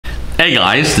Hey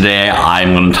guys, today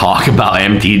I'm going to talk about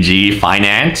MTG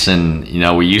finance, and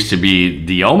we used to be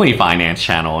the only finance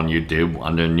channel on YouTube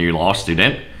under New Law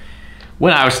Student.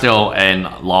 When I was still in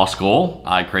law school,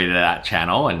 I created that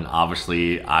channel, and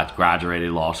obviously I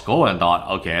graduated law school and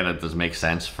thought, okay, that does make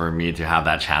sense for me to have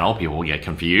that channel. People will get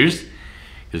confused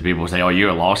because people say, oh,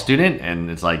 you're a law student, and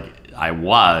it's like, I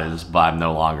was, but I'm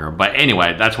no longer. But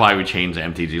anyway, that's why we changed the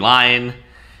MTG line,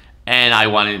 and I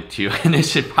wanted to, and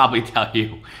this should probably tell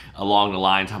you along the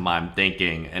lines of how I'm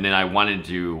thinking, and then I wanted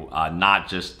to not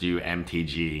just do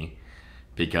MTG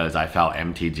because I felt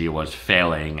MTG was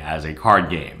failing as a card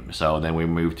game. So then we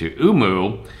moved to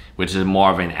Umu, which is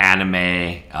more of an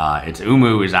anime.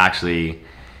 Umu is actually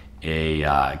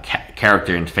a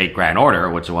character in Fate Grand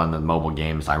Order, which is one of the mobile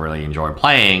games I really enjoy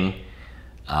playing.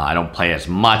 I don't play as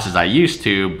much as I used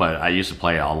to, but I used to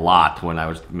play a lot when I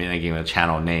was making the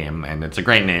channel name, and it's a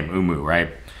great name, Umu,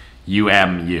 right?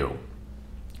 U-M-U.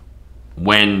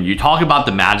 When you talk about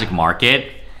the Magic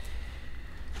market,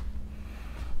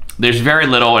 there's very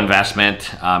little investment.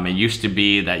 It used to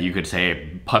be that you could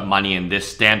say, put money in this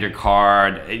standard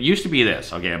card. It used to be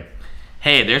this, okay?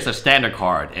 Hey, there's a standard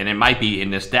card, and it might be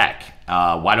in this deck.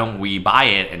 Why don't we buy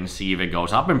it and see if it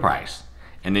goes up in price?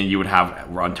 And then you would have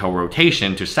until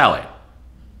rotation to sell it.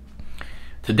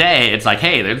 Today, it's like,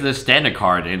 hey, there's this standard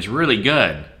card, and it's really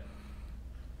good.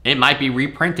 It might be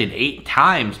reprinted 8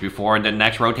 times before the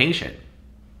next rotation.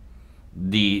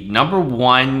 The number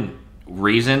one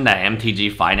reason that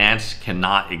MTG finance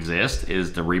cannot exist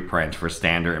is the reprint for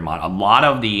standard and modern. A lot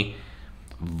of the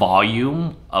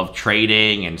volume of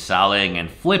trading and selling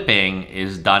and flipping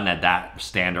is done at that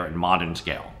standard and modern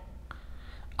scale.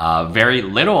 Very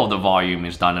little of the volume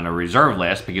is done in a reserve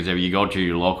list, because if you go to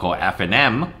your local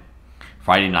F&M,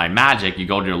 Friday Night Magic, you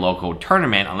go to your local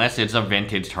tournament, unless it's a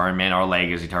vintage tournament or a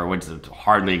legacy tournament, which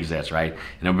hardly exists, right? And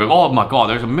they'll be like, oh my god,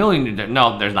 there's a million.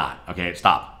 No, there's not. Okay,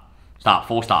 stop. Stop,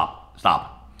 full stop,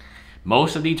 stop.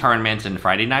 Most of the tournaments in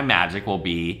Friday Night Magic will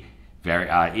be very,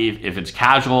 if it's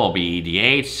casual, it'll be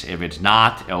EDH. If it's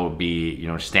not, it will be,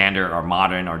 standard or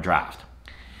modern or draft.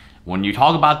 When you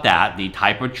talk about that, the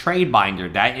type of trade binder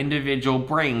that individual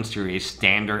brings to a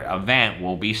standard event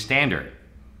will be standard.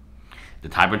 The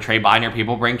type of trade binder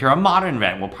people bring to a modern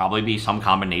event will probably be some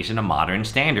combination of modern and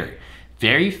standard.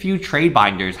 Very few trade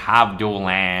binders have dual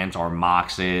lands or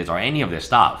moxes or any of this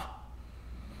stuff.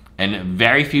 And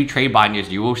very few trade binders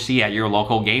you will see at your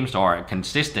local game store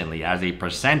consistently as a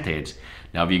percentage.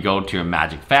 Now, if you go to a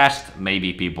Magic Fest,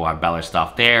 maybe people have better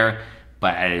stuff there.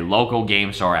 But at a local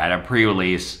game store, at a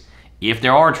pre-release, if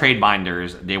there are trade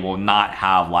binders, they will not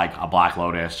have like a Black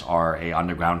Lotus or a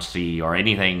Underground Sea or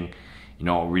anything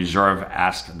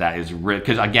reserve-esque that is real.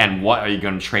 Because again, what are you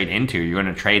going to trade into? You're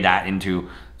going to trade that into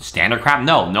standard crap?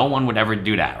 No one would ever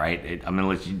do that, right?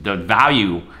 The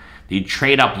value, the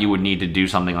trade-up you would need to do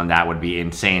something on that would be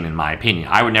insane, in my opinion.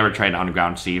 I would never trade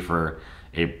Underground Sea for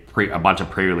a bunch of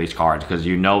pre-release cards, because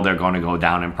they're going to go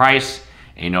down in price,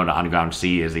 and the Underground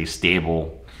Sea is a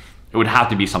stable. It would have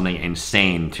to be something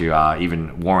insane to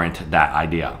even warrant that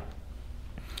idea.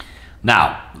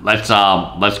 Now, let's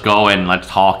go and let's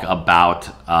talk about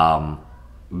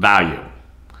value.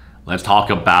 Let's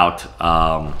talk about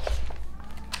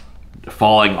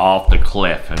falling off the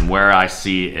cliff and where I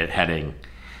see it heading.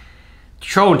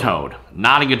 Troll Toad,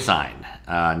 not a good sign.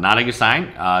 Not a good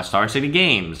sign. Star City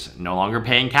Games, no longer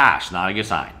paying cash, not a good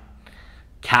sign.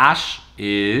 Cash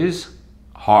is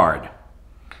hard.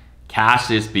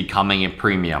 Cash is becoming a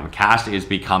premium. Cash is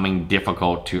becoming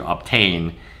difficult to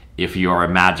obtain if you're a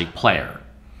Magic player.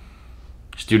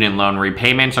 Student loan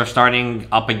repayments are starting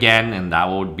up again, and that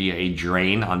will be a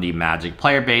drain on the Magic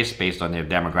player base based on their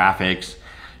demographics.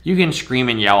 You can scream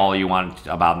and yell all you want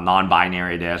about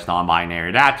non-binary this,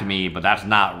 non-binary that to me, but that's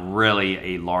not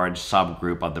really a large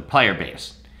subgroup of the player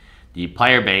base. The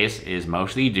player base is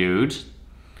mostly dudes,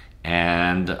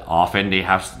 and often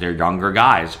they're younger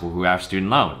guys who have student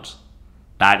loans.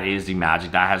 That is the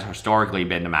Magic. That has historically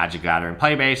been the Magic Gathering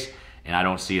player base, and I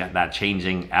don't see that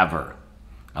changing ever,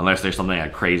 unless there's something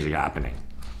like crazy happening.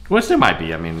 Which there might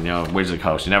be. I mean, Wizard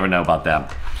Coast, you never know about them.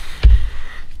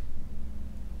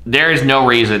 There is no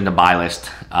reason to buy list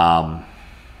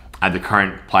at the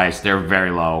current price. They're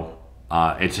very low.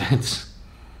 It's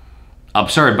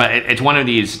absurd, but it's one of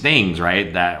these things,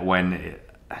 right? That when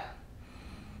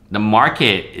the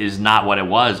market is not what it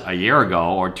was a year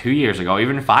ago or 2 years ago,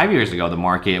 even 5 years ago, the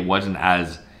market wasn't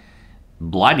as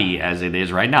bloody as it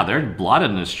is right now. There's blood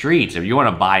in the streets. If you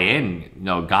want to buy in,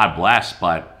 God bless,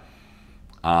 but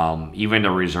even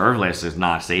the reserve list is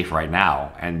not safe right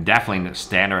now, and definitely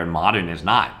standard and modern is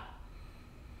not.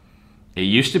 It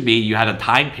used to be you had a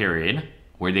time period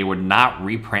where they would not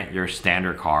reprint your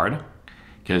standard card,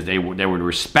 because they would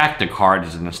respect the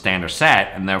cards in the standard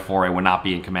set, and therefore it would not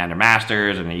be in Commander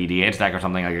Masters and the EDH deck or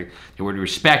something like that. They would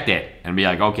respect it and be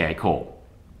like, okay, cool.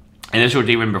 And this was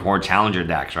even before Challenger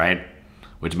decks, right?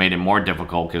 Which made it more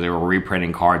difficult because they were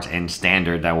reprinting cards in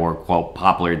standard that were, quote,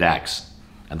 popular decks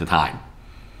at the time.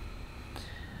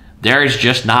 There is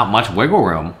just not much wiggle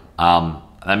room.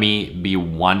 Let me be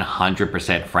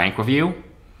 100% frank with you.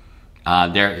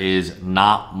 There is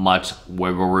not much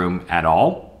wiggle room at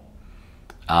all.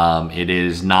 It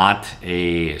is not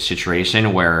a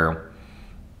situation where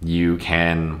you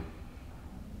can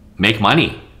make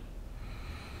money.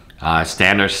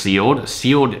 Standard sealed.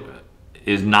 Sealed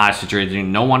is not a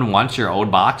situation. No one wants your old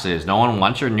boxes. No one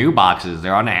wants your new boxes.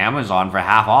 They're on Amazon for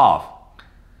half off.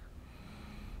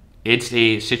 It's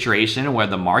a situation where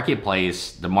the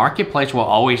marketplace will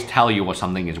always tell you what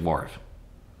something is worth.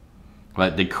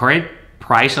 But the current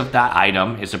price of that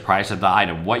item is the price of the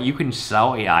item. What you can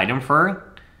sell an item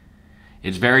for,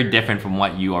 it's very different from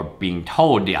what you are being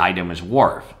told the item is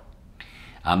worth.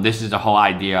 This is the whole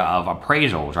idea of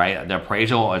appraisals, right? The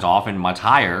appraisal is often much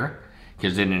higher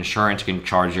because then insurance can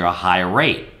charge you a higher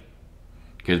rate.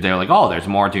 Because they're like, oh, there's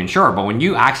more to insure. But when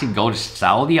you actually go to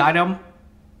sell the item,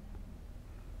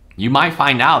 you might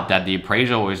find out that the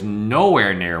appraisal is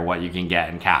nowhere near what you can get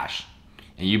in cash.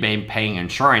 And you've been paying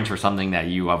insurance for something that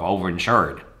you have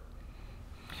overinsured.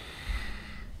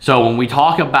 So when we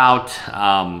talk about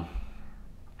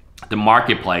the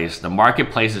marketplace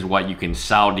is what you can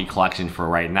sell the collection for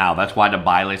right now. That's why the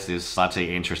buy list is such an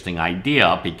interesting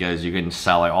idea, because you can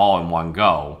sell it all in one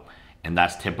go. And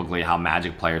that's typically how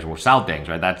Magic players will sell things,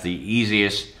 right? That's the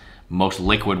easiest, most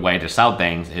liquid way to sell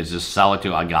things, is just sell it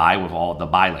to a guy with all the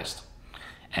buy list.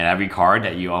 And every card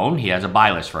that you own, he has a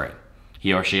buy list for it.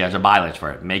 He or she has a buy list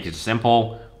for it. Make it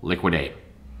simple, liquidate.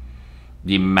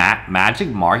 The Magic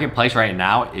marketplace right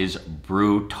now is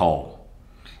brutal.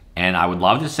 And I would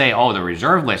love to say, oh, the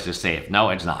reserve list is safe. No,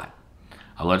 it's not.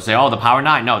 I would love to say, oh, the Power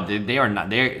 9. No, they are not.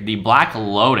 They're the Black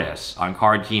Lotus on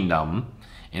Card Kingdom.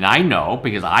 And I know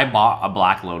because I bought a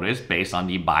Black Lotus based on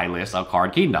the buy list of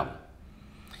Card Kingdom.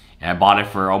 And I bought it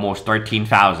for almost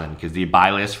 13,000 because the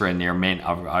buy list for a near mint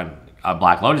of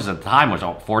Black Lotus at the time was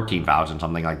 14,000,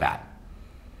 something like that.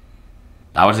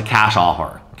 That was a cash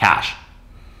offer. Cash.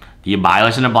 The buy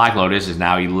list in the Black Lotus is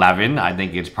now 11. I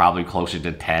think it's probably closer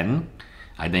to 10.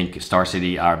 I think Star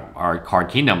City, our Card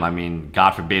Kingdom, I mean,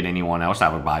 God forbid anyone else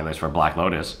have a buy list for Black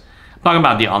Lotus. I'm talking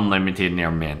about the unlimited near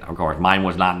mint, of course. Mine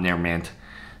was not near mint.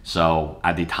 So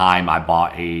at the time, I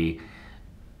bought I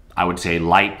would say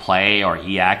light play or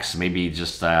EX, maybe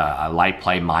just a light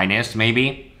play minus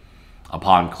maybe.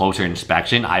 Upon closer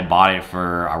inspection, I bought it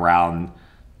for around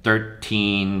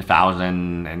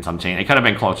 13,000 and some change. It could have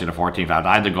been closer to 14,000.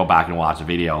 I had to go back and watch the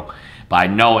video. But I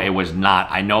know it was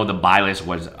not. I know the buy list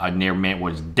was near mint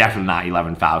was definitely not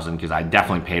 11,000 because I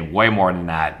definitely paid way more than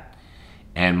that,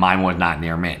 and mine was not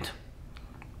near mint.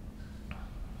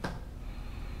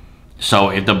 So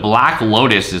if the Black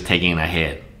Lotus is taking a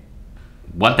hit,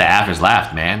 what the F is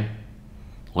left, man?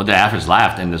 What the F is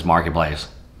left in this marketplace?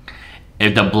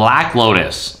 If the Black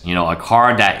Lotus, you know, a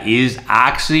card that is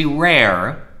actually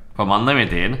rare from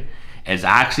Unlimited, is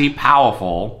actually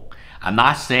powerful. I'm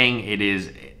not saying it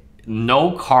is.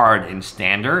 No card in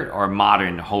Standard or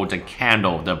Modern holds a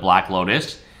candle to Black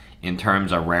Lotus in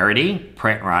terms of rarity,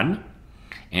 print run,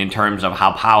 in terms of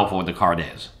how powerful the card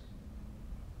is.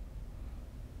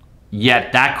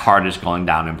 Yet that card is going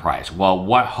down in price. Well,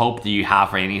 what hope do you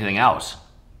have for anything else?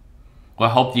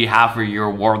 What hope do you have for your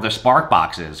War of the Spark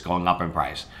boxes going up in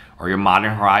price? Or your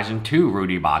Modern Horizon 2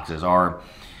 Rudy boxes? Or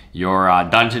your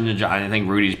Dungeons & I think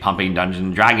Rudy's pumping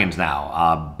Dungeons & Dragons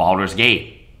now. Baldur's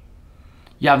Gate.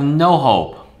 You have no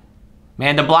hope.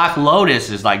 Man, the Black Lotus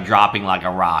is like dropping like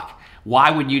a rock. Why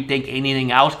would you think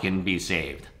anything else can be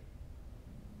saved?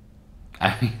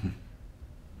 I mean,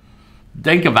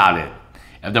 think about it.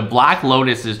 If the Black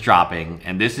Lotus is dropping,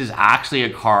 and this is actually a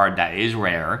card that is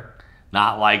rare,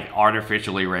 not like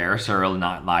artificially rare, serial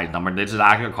not live number, this is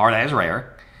actually a card that is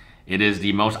rare. It is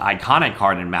the most iconic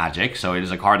card in Magic, so it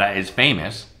is a card that is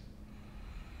famous.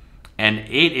 And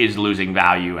it is losing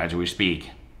value as we speak.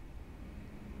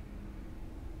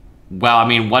 Well, I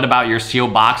mean, what about your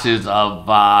sealed boxes of,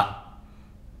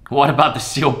 what about the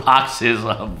sealed boxes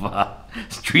of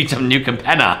Streets of New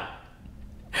Capenna?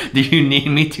 Do you need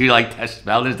me to, like,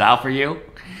 spell this out for you?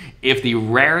 If the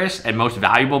rarest and most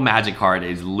valuable Magic card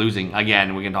is losing,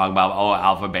 again, we can talk about, oh,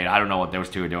 Alpha, Beta. I don't know what those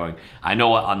two are doing. I know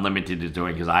what Unlimited is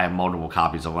doing because I have multiple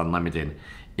copies of Unlimited.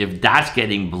 If that's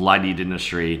getting bloodied in the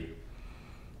street,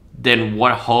 then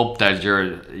what hope does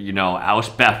your, you know,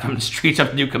 Elspeth from the Streets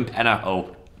of New Capenna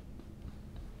hope?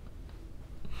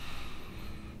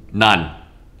 None.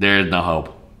 There's no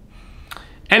hope.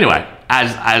 Anyway,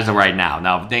 as of right now.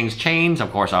 Now, if things change,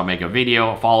 of course, I'll make a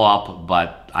video, follow up,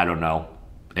 but I don't know.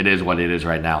 It is what it is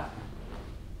right now.